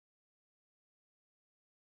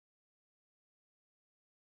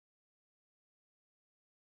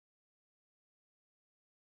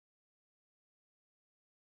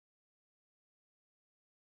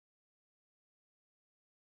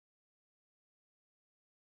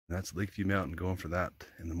That's Lakeview Mountain, going for that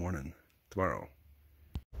in the morning tomorrow.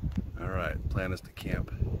 All right, plan is to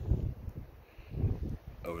camp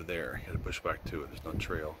over there. Got to bushwhack to it. There's no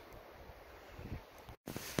trail.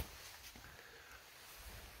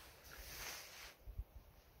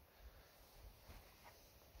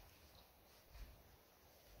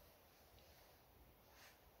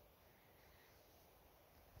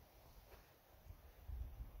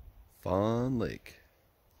 Fawn Lake.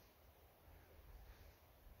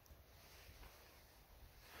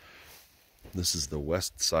 This is the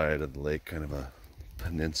west side of the lake, kind of a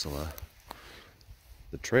peninsula.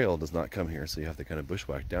 The trail does not come here, so you have to kind of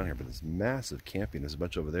bushwhack down here, but it's massive camping. There's a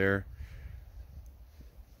bunch over there,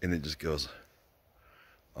 and it just goes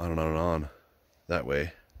on and on and on that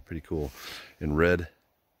way. Pretty cool. And Red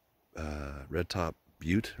Top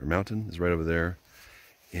Butte or Mountain is right over there,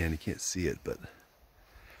 and you can't see it, but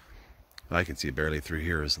I can see it barely through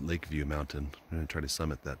here. Is Lakeview Mountain. I'm going to try to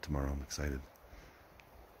summit that tomorrow. I'm excited.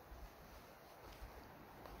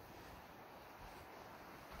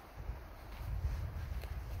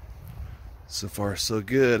 So far, so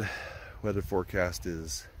good. Weather forecast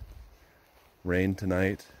is rain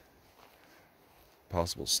tonight,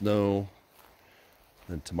 possible snow.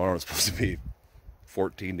 Then tomorrow it's supposed to be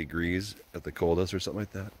 14 degrees at the coldest or something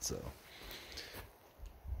like that. So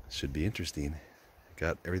it should be interesting.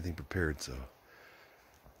 Got everything prepared, so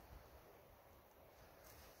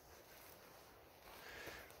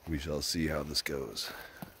we shall see how this goes.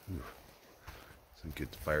 Ooh, some good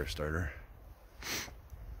fire starter.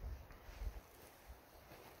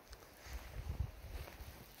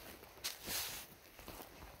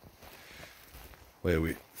 Way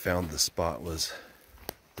we found the spot was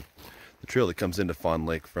the trail that comes into Fawn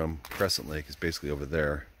Lake from Crescent Lake is basically over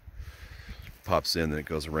there. Pops in, then it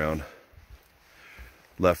goes around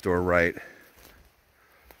left or right.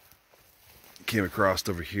 Came across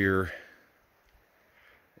over here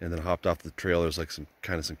and then hopped off the trail. There's like some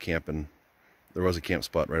camping. There was a camp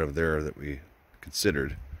spot right over there that we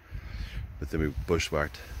considered, but then we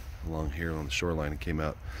bushwhacked along here on the shoreline and came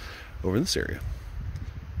out over in this area.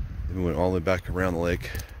 We went all the way back around the lake,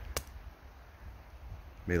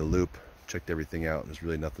 made a loop, checked everything out. There's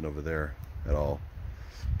really nothing over there at all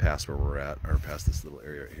past where we're at, or past this little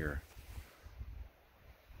area right here.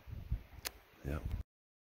 Yeah.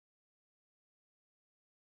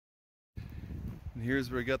 And here's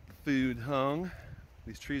where we got the food hung.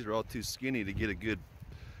 These trees are all too skinny to get a good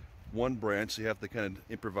one branch, so you have to kind of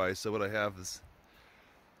improvise. So what I have is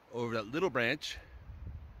over that little branch,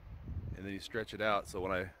 and then you stretch it out, so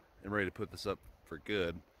when I am ready to put this up for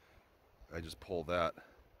good, I just pull that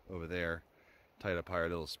over there, tie it up higher.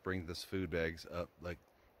 It'll spring this food bags up like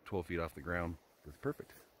 12 feet off the ground. It's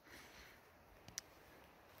perfect.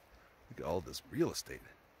 Look at all this real estate.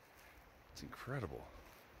 It's incredible.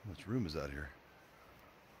 How much room is out here?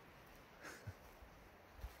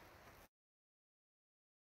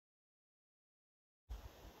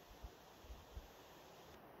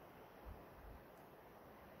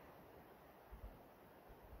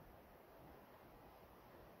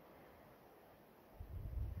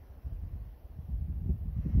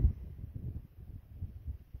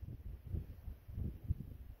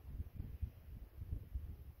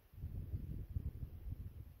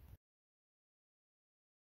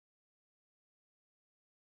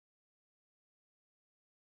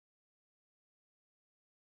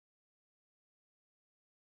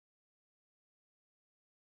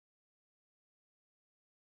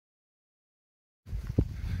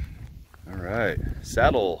 All right,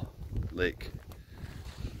 Saddle Lake.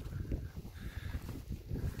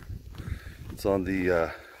 It's on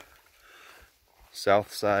the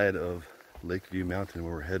south side of Lakeview Mountain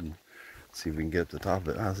where we're heading. Let's see if we can get to the top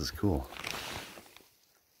of it. Oh, this is cool.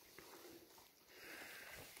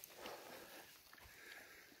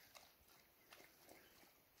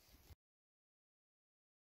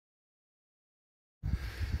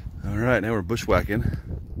 All right, now we're bushwhacking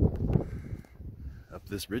up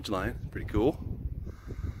this ridge line. Pretty cool.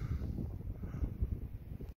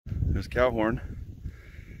 There's Cowhorn.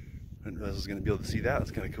 I didn't realize I was going to be able to see that.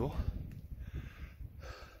 That's kind of cool.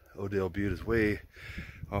 Odell Butte is way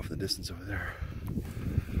off in the distance over there.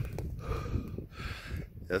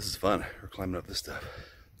 Yeah, this is fun. We're climbing up this stuff.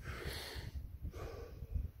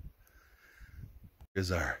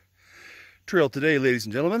 Here's our trail today, ladies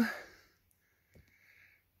and gentlemen.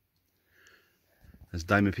 There's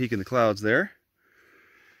Diamond Peak in the clouds there.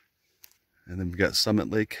 And then we've got Summit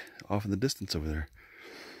Lake off in the distance over there.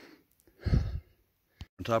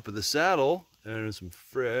 On top of the saddle, and there's some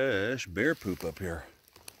fresh bear poop up here.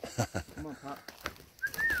 Come on, Pop.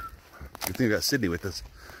 Good thing we got Sydney with us.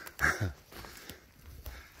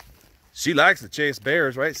 She likes to chase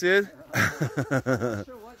bears, right, Sid? I'm not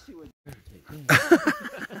sure what she would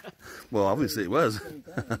Well, obviously it was.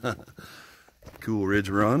 Cool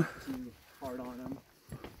ridge we're on. too hard on them.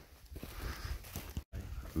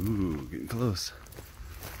 Ooh, getting close.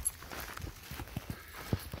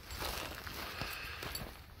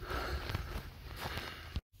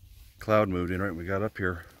 Cloud moved in right when we got up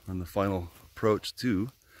here on the final approach to.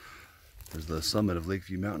 There's the summit of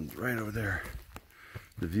Lakeview Mountain right over there.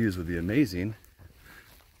 The views would be amazing.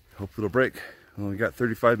 Hope it'll break. Well, we got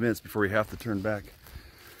 35 minutes before we have to turn back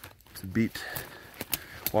to beat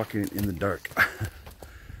walking in the dark.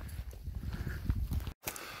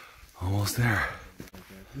 Almost there.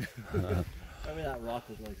 I mean, that rock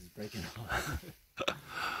looks like it's breaking off. I'm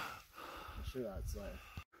sure that's like.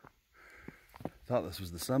 Thought this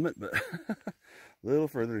was the summit, but a little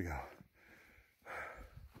further to go.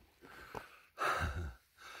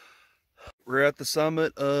 We're at the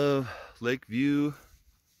summit of Lakeview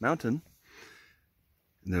Mountain,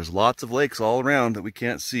 and there's lots of lakes all around that we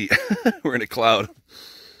can't see. We're in a cloud,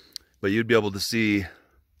 but you'd be able to see,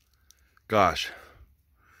 gosh,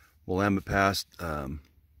 Willamette Pass,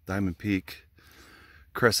 Diamond Peak,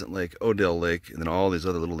 Crescent Lake, Odell Lake, and then all these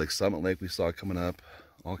other little lakes. Summit Lake we saw coming up,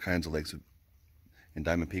 all kinds of lakes. And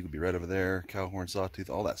Diamond Peak would be right over there, Cowhorn, Sawtooth,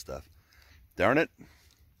 all that stuff. Darn it,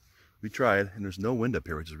 we tried, and there's no wind up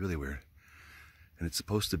here, which is really weird. And it's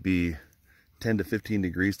supposed to be 10 to 15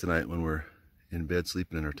 degrees tonight when we're in bed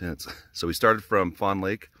sleeping in our tents. So we started from Fawn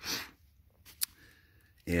Lake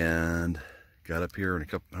and got up here in a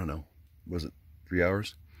couple, I don't know, was it 3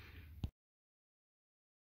 hours?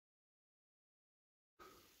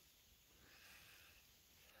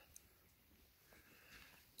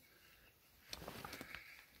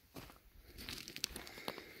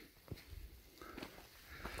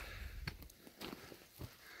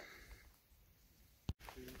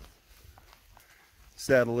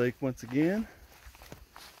 Saddle Lake once again.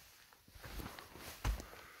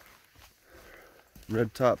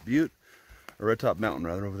 Red Top Butte, or Red Top Mountain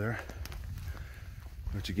rather, over there.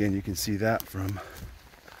 Which again, you can see that from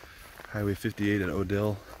Highway 58 at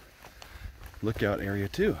Odell Lookout area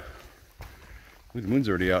too. Look, the moon's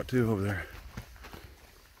already out too over there.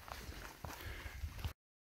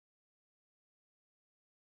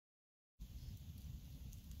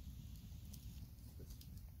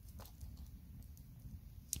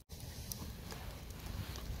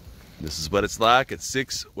 This is what it's like at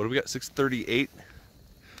 6, what do we got, 6:38?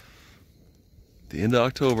 The end of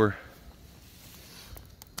October.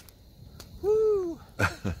 Woo!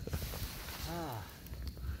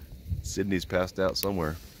 Sydney's passed out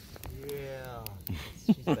somewhere. Yeah,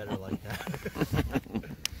 she's better like that.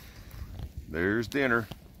 There's dinner.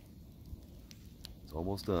 It's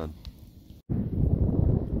almost done.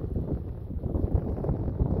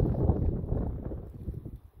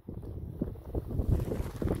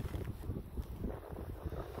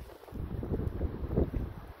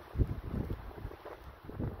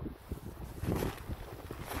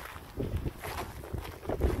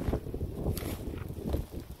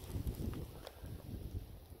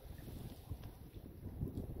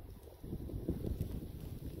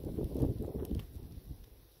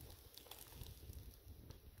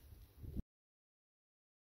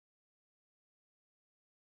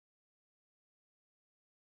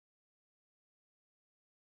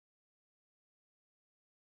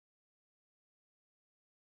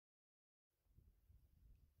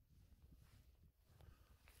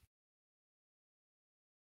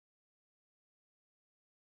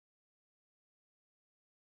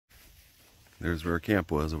 There's where our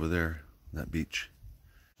camp was over there, that beach.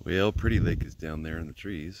 Well, Pretty Lake is down there in the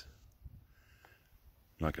trees.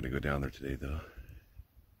 I'm not going to go down there today though.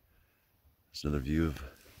 It's another view of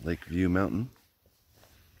Lakeview Mountain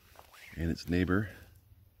and its neighbor.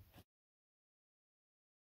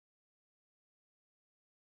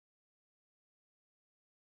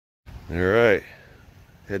 All right,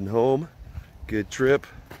 heading home. Good trip.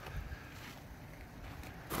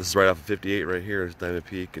 This is right off of 58 right here. There's Diamond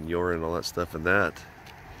Peak and Yoren and all that stuff, and that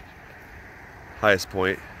highest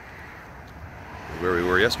point is where we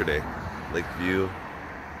were yesterday, Lakeview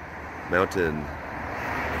Mountain,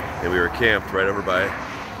 and we were camped right over by,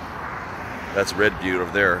 that's Red Butte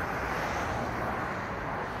over there,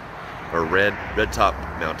 or Red Top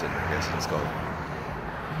Mountain, I guess it's called.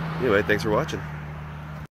 Anyway, thanks for watching.